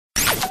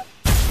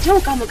tšeo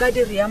ka moka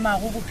di re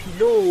amago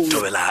bophelong.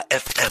 Tobela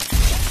FM.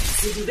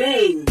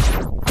 Sedibeng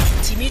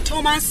Timmy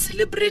Thomas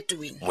le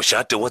Bradwin.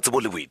 Mošate wa tsebo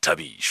le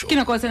boithabišo. Ke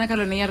nako tsena ka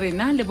lone ya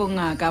rena le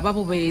bongaka ba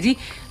bobedi.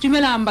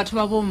 Dumelang batho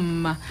ba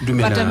bomma.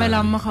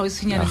 Batamelang mo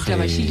gausinyana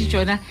ditabashidi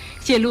tsona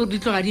tše le di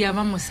tloga di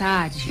ama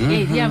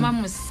mosadi. Di ama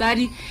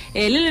mosadi.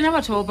 Le lena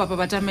batho ba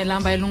papa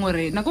batamelang ba e leng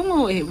gore nako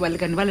mo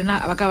balekane ba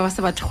lena ba ka ba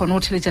se batho gone o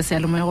theletša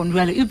sealomoya go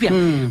ndwale ipia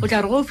o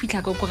tla re go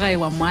fitla ko gae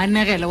wa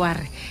moanegele wa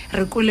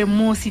re kole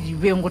mo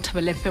sedibeng go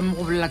thabela FM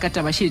go bolela ka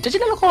tabashidi.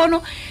 Tšatši le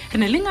gono re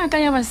ne le ngaka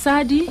ya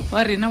basadi wa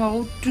rena wa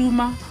go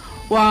tuma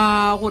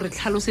wa gore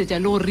tlhalosetša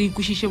le gore re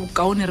ikušiše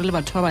bokaone re le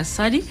batho ba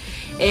basadi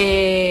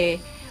re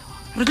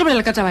tlo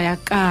bolela ka taba ya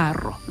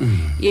karo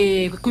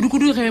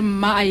kudu-kudu ge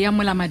mma a ya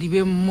mola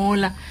madibeng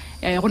mola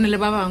go ne le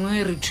ba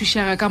bangwe re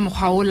thušaga ka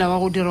mokgwa ola wa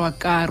go dirwa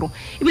karo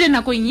ebile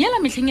nakong yela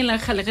mehleng e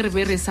legale ge re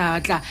be re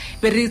sa tla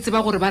be re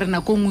tseba gore ba re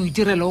nakong o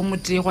itirela o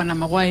motee gona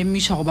mago a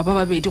emišwa go ba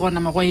babedi gona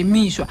mago a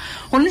emišwa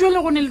gone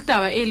jale go ne le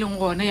taba e leng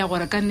gona ya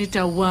gore ka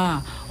nnete wa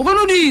o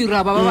bona o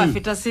dira ba ba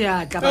feta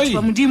seatla batho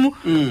ba modimo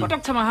go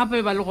Dr. Mahapa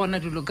ba le gona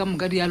dilo ka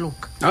moka di a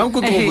loka a go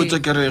botsa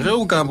kere ge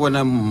o ka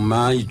bona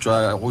mma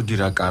itswa go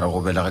dira karo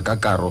go belega ka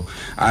karo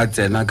a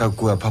tsena ka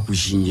kua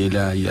phapušing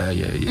yela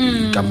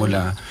ka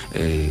mola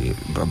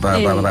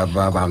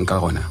ba banka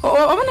gona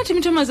o bona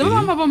Timmy Thomas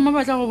ba ba mma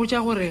ba tla go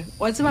botsa gore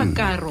wa tseba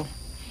karo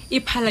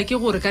e phala ke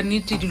gore ka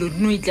nnete dilo di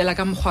no itlela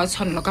ka mokgwa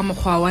tshwanelo ka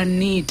mokgwa wa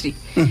nnete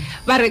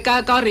ba re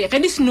ka gore ge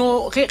di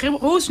sno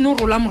go sno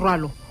rola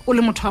morwalo o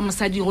le motho wa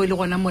mosadi go ile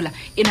gona mola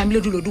e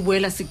namile dilo di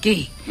boela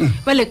sekeng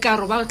ba le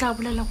karo ba tla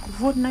bolela go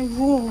bona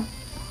yo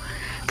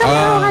ka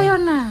ga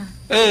yona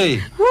a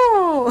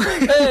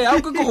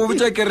go go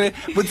botsa kere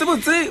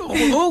botsebotse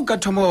go ka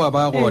thoma wa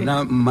ba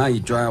gona mma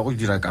itswa go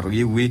dira karo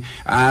yewe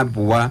a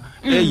boa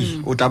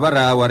o tla ba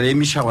ra wa re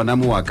emisha gona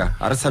moaka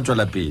a re sa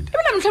tswela pele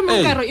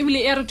mo karo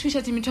ebile e re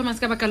thuša Timmy Thomas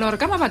ka baka la gore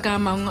ka mabaka a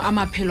mangwe a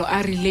maphelo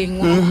a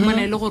rileng o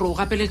gomana le gore o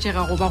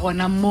gapeletšega go ba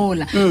gona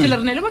mola fela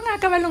re ne le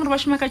bangaka ba leng gore ba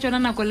šoma ka tsona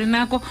nako le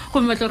nako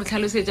gomme ba tlo re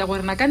tlhalosetša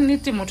gore na ka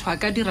nnete motho a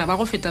ka dira ba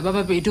go feta ba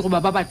babedi goba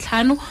ba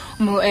batlhano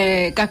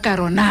ka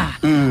karona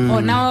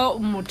gona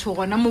motho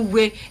gona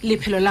mobue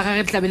lephelo la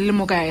gage tlabele le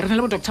mo kae re ne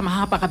le bo Dr.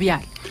 Mahapa ga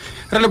bjale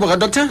re le boga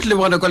doctor le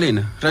boga kwa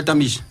lena re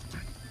tamiša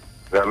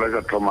re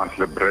le Thomas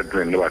le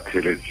Bradwin le ba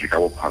theletše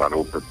ka bophara le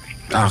bopepi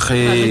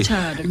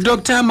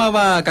Dr.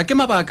 Mabaka ke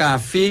mabaka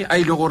afe a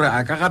ile gore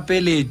a ka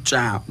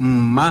gapeletša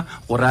mma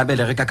gore a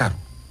belege ka karo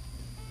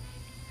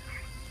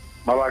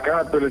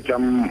mabaka a peletša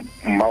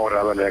mma gore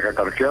a belege ka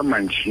karo ke ya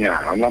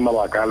mantšinyana ona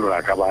mabaka a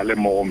lora ka ba le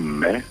mo go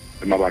mme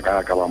le mabaka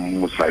a ka ba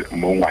mo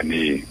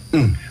ngwaneng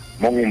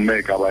mo go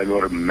mme ka ba e le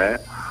gore mme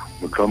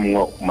motho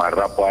mongwe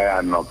marapo a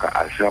ya noka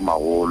a se a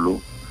magolo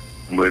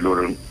mo e le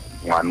gore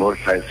ngwana o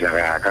size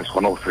ya ka se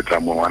kgona go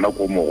feta mo ngwana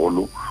ko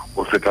mogolo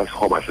o feta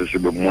segoba se se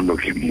be mo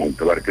nokeng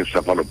motho ba re ke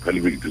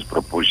cephalo-pelvic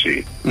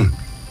disproportion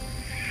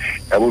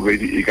ya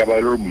bobedi e ka ba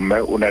le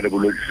mme o na le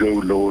bolwetse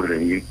jo le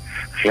goreng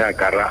ge a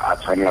kara a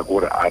tshwanela ke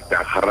gore a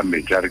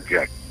garametše a re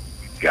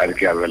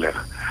ke a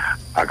belega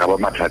a ka ba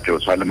mathate o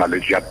tshwana le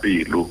malwetse ya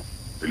pelo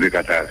pelo e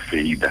ka tla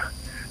feida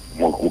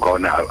o ka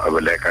one a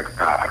belega ka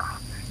karo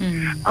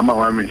a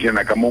mangwe a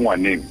metšena ka mo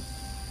ngwaneng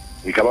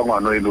e ka ba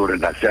ngwana e le gore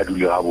na se a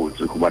dule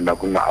gabotse goba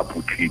nako ngwe a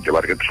phutlhitse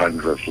ba re ke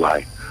transverse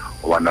line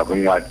goba nako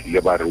ngwe a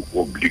tlile ba re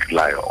oblique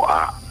line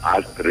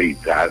a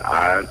straight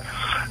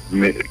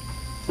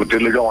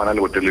botelele jwa ngwana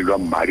le botelele jwa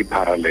mma di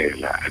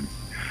paralela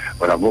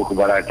ona mo go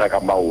bala tsa ka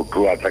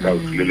maoto a tsa ka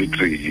utlwile le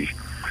tree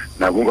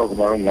nako ka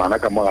kuma ngwana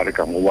ka mo gare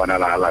ka mo bona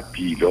la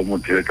lapile o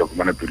mothele ka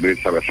kuma pelo e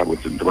sa ba sa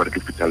botse ntse ba re ke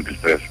fetal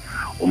distress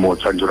o mo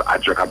tshwanetse gore a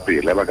tswe ka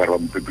pele ba ka re ba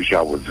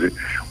mpepiša botse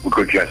o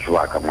tlo tšea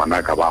sebaka ngwana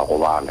ka ba go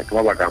bala ke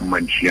mabaka a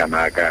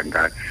mantšhiana a ka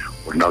yanka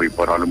gore na o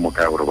ipona le mo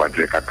kae gore ba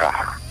tswe ka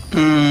karo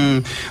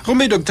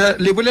gomme doctor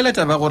le bolela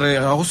taba gore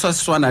ga go sa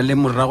swana le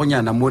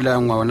moragonyana mola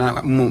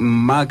ngwana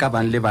mma ka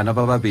bang le bana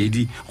ba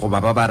babedi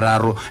goba ba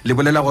bararo le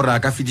bolela gore a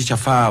ka fetiša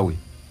fawe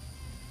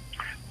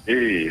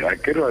a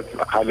kere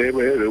gale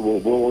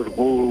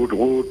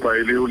go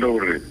tlwaeleole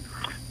gore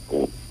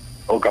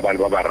o ka ba le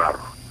ba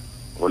bararo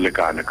o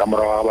lekane ka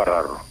morago ga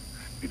bararo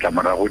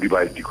ditlamorago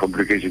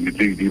di-complication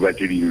di ba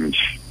tse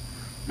dintšhi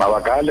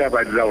mabaka a le a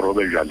ba dira gore o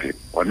be jale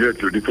gone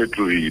tlo di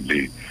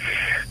fetogile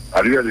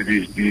a di jale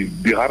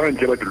digarang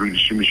tse ba tlo di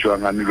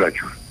šomišiwang ane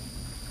jwatso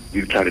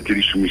ditlhare tse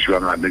di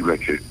šomišiwang ane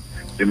jwatse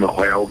le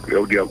mekgwa ya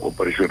o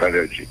di-operation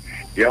radiatse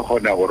ya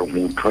kgona gore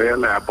motho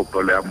ela ya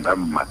popolo ya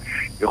mma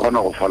e kgona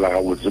go fala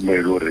ga botse mo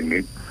e le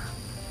goreng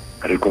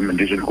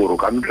recommendation ke gore o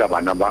ka ntla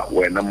bana ba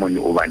wena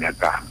monye o ba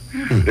nyakang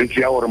re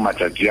tšea gore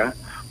matšatši a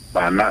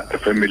bana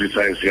family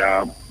size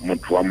ya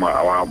motho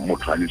wa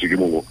motho a ntse ke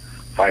bo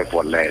 5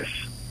 or less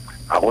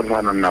a go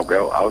sana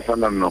nako a o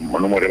sana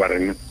nomore ba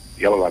reng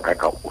ya ba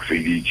ka o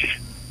feditše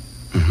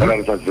fela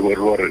re sa tsebe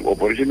gore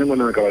operation engwe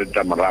le ka ba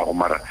ditlamorago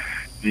mara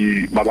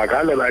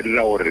mabaka a le ba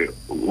dira gore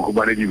o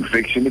bane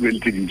di-infection be le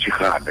tse dintšhi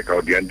gape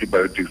ka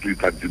di-antibiotics le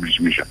tsa di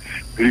šomiša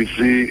pele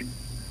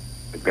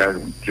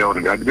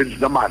gore ga di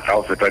be maatla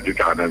o feta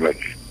ditlaganang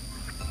batse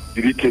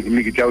di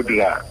di-technique tša o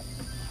dira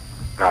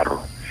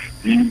karo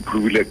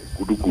improve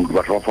kudu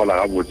ba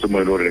fola ga botse mo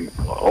loreng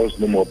o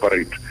se mo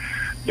operate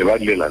le ba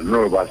lela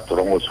no ba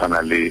strong o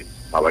tshwana le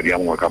mabadi a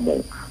ngwe ka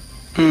mo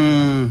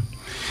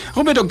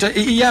gobe doctor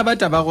ya ba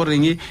taba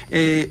goreng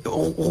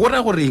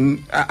gora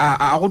goreng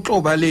a go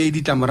tlo ba le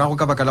ditlamorago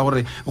ka baka la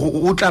gore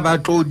o tla ba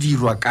tlo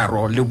dirwa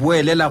karo le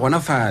boelela gona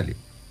fale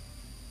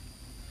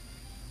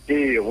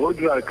go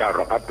dira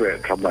karo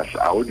gape Thomas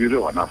a o dire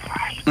gona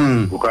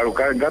fale o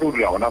ka nka re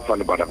dira gona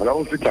fale bana fela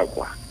go fitla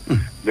kwa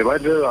le ba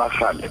le ga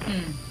gale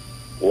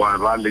wa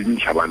ba le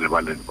ntšha ba le ba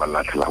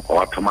latlhela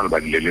kwa wa thoma le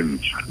ba dile le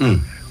ntšha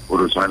o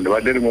re tshwana le ba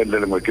le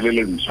lengwe ke le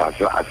le ntšha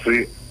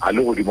a le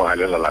godimo ga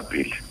lela la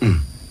pele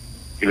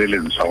ke le le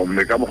ntšha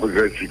gomme ka mogo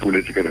ke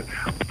sekoletse kere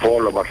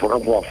folo ba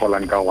tlhoka go ba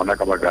folang ka gona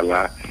ka baka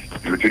la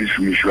dilo tse di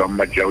šomišiwang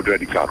matšea o dira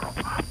dikaro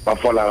ba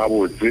fola ga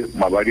botse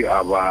mabadi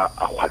a ba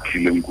a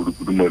kgwatlhileng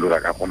kudu mo e le gore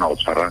a ka kgona go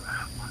tshwara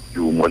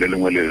diumo le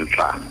lengwe le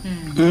letlang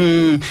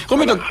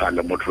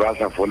gale motho ba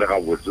sa fole ga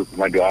botse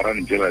kuma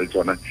digarane tšela le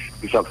tsona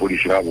di sa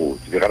fodiše ga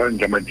botse digarane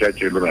tša matšea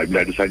tše e le gore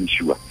ebile di sa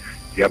ntšhiwa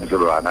di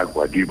absorana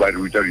kwa di ba di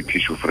utsa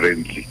di-tissue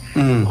friendly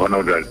gona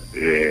o dira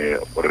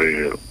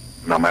gore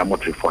nama ya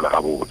motho e fola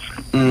ga botse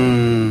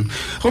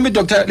gomme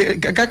doctor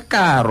ka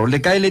karo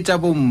le ka eletša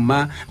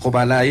bomma go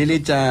ba la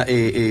eletša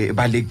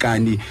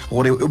balekani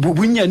gore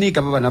bonnyane ka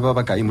ba bana ba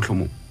bakae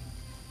mohlomong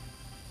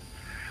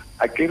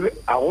a kere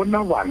a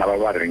gona bana ba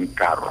ba reng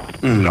karo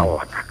la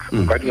wa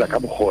o ka dira ka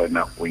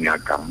bogona o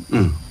nyakang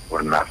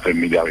gore na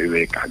family ya e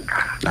be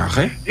kanka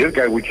e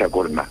ka e botša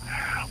gore na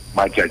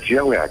matšatši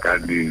a go ya ka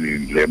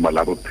lema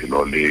la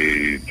bophelo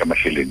le Tša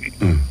Maphelo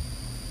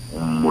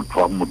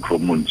motho wa motho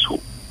montsho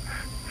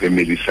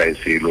family size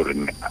e le gore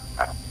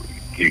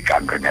ke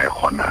kankanya e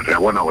kgona re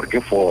bona gore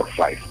ke 4 or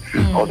 5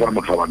 ga o tsara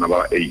motho wa bana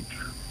ba 8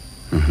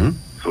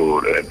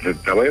 so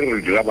taba e re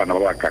dira bana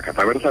ba bakaka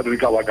taba re sa dire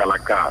ka baka la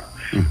karo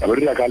taba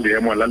re dira ka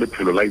leemo la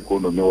lephelo la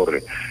ikonomi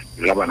gore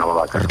dira bana ba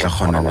bakaka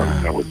kgona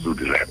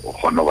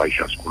ba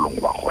iša sekolong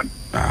ba kgone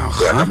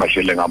go ya ka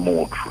mašheleng a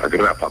motho a ke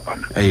re a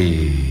fapana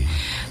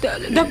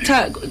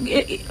doctor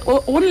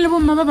o le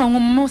bomma ba bangwe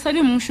mo sa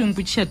di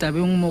mongšompotšiša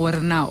tabeng mo gore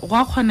na go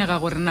a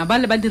kgonega gore na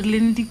ba le ba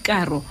dirileng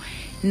dikaro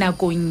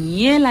nakong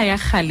yela ya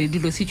gale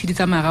dilo se tšhudi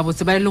tsa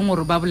magabotse ba e leng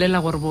gore ba bolela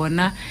gore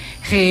bona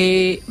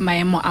ge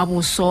maemo a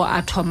boso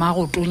a thoma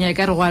go tonya e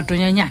ka re go a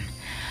tonyanyana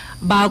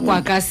ba kwa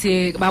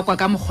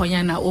ka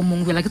mokgonyana o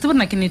mongwe bela ke tse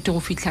borena ke nete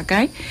go fitlha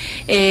kae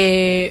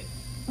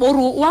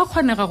ore wa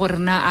kgonega gore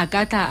na a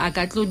ka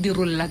tlo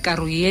dirolola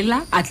karo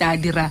yela a tla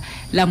dira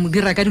la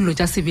modira ka dilo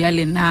tša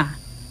sebjale na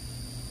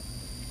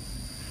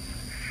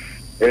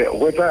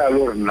go tla ya le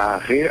gore na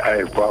ge a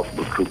ekwa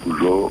botlhoko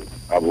jo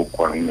a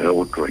bokwang ge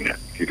go tonya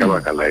ke ka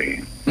baka la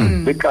eng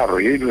le karo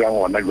e dirang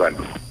gona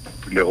jalo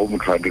le go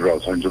motho a dira o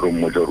tshwanetse re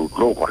mmotse gore o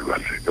tlo kwa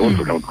jwale le go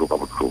tonya o tlo ka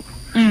botlhoko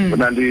go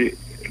na le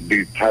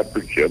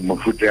di-type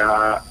mofuta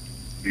ya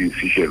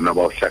di-incision na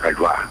ba o shaka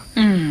jwang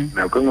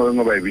nako e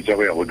nngwe ba e bitsa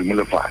go ya godimo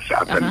lefatshe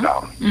up and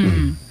down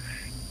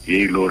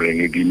e le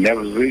goreng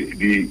di-nerve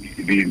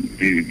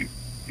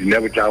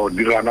tša go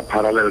di rana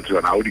parallel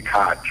tsona ga o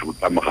di-cut go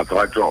tsamogatso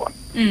ga tsona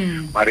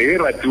mare e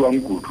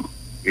ratiwang kudu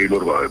e le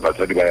gore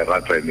basadi ba e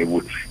rata ene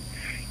botse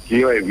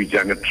ke ba e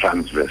bitsang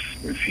transverse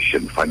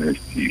incision faneng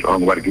steel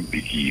gongwe ba re ke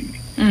bikini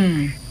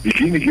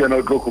ke yona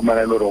o tlo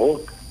khumana le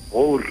gore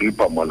go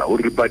ripa mola o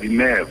ripa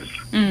di-nerves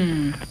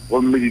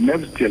gomme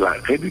di-nerves tsela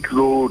ge di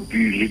tlo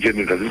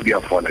di-regenerator se di a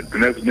fola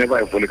di-nerves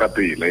never e fole ka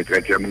pela e ka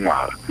tšea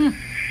mengwaga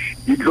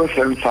di tlo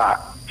sensa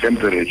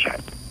temperature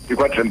e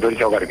kwa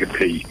temperature o ka re ke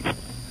pain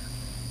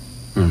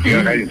ke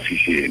ka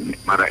incision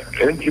mara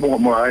entse mo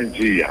ga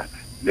ntse ya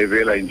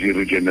levela ntse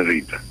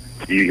regenerator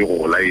e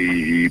gola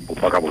e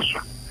popa ka boswa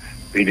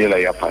peinela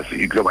ya fase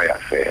e tlo ba ya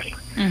fela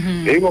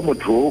e ba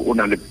motho o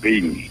na le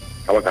pain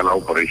ka baka la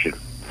operation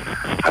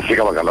a se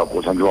ka baka la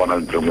go santse bona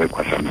ntse mo e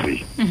khwasantse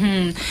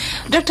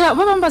doctor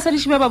ba bang ba sa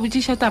di ba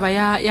botšiša taba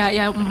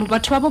ya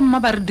batho ba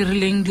bomma ba re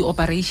dirileng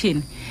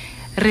di-operation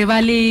re ba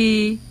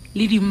le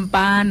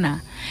dimpana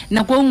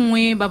nako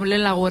nngwe ba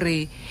bolela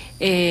gore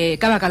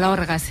ka baka la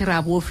gore ga se re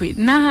a bofe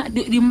na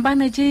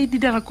dimpana tše di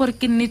dira kore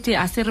ke nnete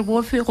a se re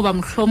bofe goba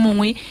mohlho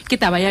mongwe ke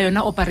taba ya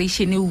yona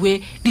operation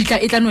ewe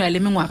e tla no ya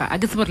le mengwaga a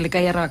ke se bore le ka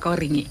yara ka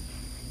goreng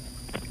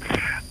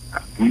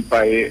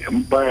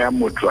mpa ya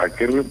motho a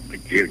kere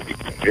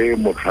ge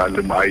motho a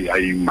le a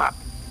ima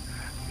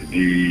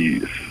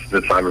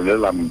letlalo le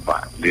la mpa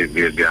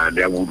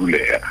le a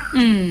budulega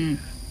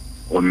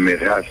gomme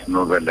ge a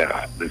seno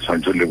belega le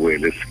tshwanetse le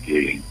boele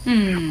sekeng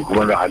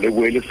gomane ga le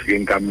boele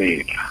sekeng ka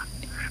metla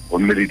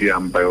gomme le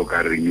diampa yo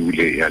ka reng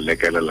ebile ya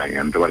lekelelang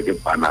ya ntse ba re ke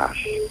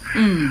panase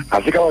ga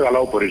se ka baka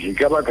la operation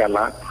ke baka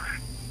la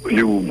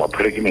leuma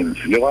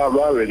pregnancy le ba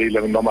ba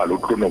beleileng ba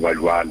malotlono ba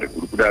jwale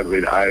kuda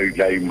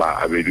a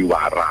ima a bedi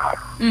ba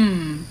raro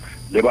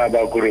le ba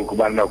kore ko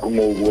bana ko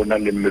mo bona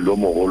le mmelo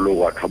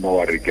mogolo wa thoma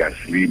wa re ke a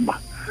slima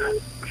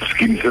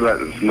skin sela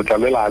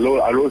letlalela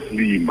alo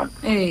slima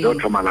yo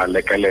thoma la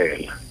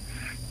lekelela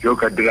yo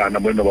ka dirana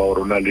mo no ba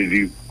rona le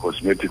di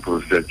cosmetic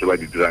procedures ba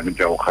di dirang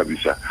tša go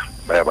khabisa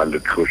ba ya ba le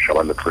tlhosha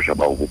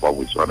ba go bopa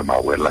botswana ma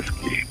wela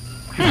skin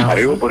a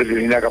re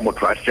operation ya ka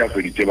motho a tša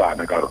feditše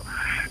bana karo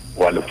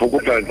wa le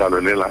fokotsa letlalo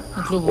lela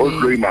o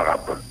tlo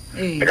imagapa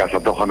e ka sa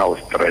tlo kgona go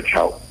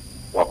stretcha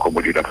wa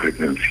accommodate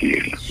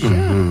pregnancy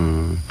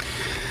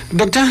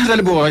Dr.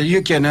 Raleboga,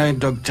 you can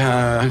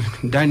Dr.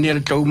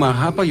 Daniel Tša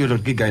Mahapa, you're a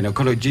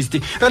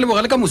gynecologist.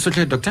 Raleboga, le ka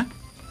mosotle, doctor?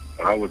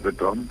 How was it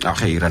done?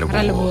 Okay,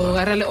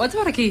 Raleboga, o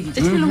tseba re ke eng?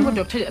 Tšatši le lengwe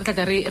doctor tla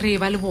tla re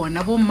ba le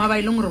bona bo mma ba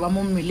ile ngore ba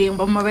mo mmeleng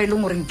ba mma ba ile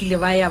ngore nkile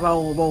ba ya ba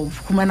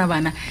khumana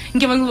bana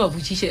nke ba ba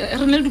botšiše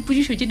re ne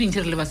dipušišo tše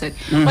dintši re le basadi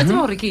wa tseba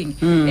gore ke eng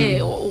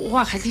go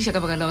a kgatlhiša ka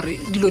baka la gore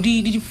dilo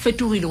di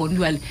fetogile gone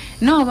jale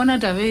nna wa bona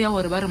tabe ya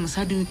gore ba re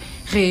mosadi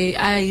ge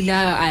a ile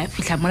a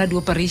fitlha mona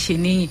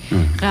di-operationeng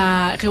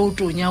ge o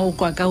tonya o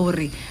kwa ka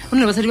gore o ne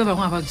le basadi ba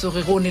bangwe ga ba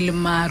tsoge go o ne le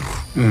maru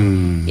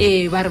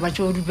ba re ba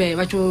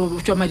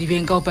tšwa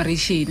madibeng ka operation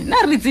na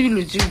re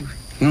tsebilo tseo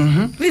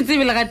re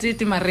tsebile ga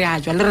tete mare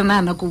a tswa le re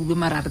nana ko ube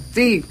mara re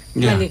tsebe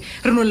le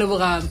re no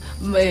leboga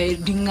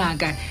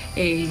dingaka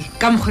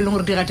ka mokgoleng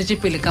gore di gatetše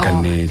pele ka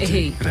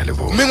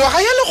mengwaga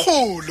ya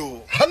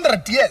legolo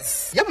 100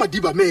 years ya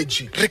madiba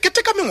meji re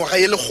keteka mengwaga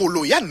ya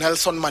legolo ya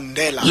Nelson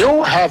Mandela.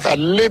 You have a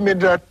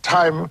limited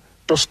time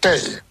to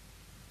stay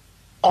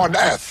on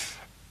earth.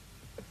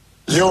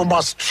 You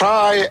must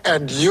try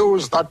and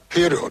use that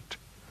period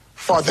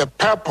for the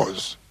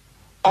purpose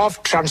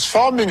of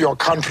transforming your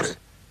country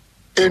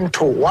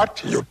into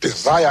what you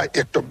desire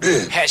it to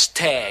be.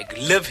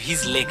 #live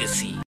his legacy.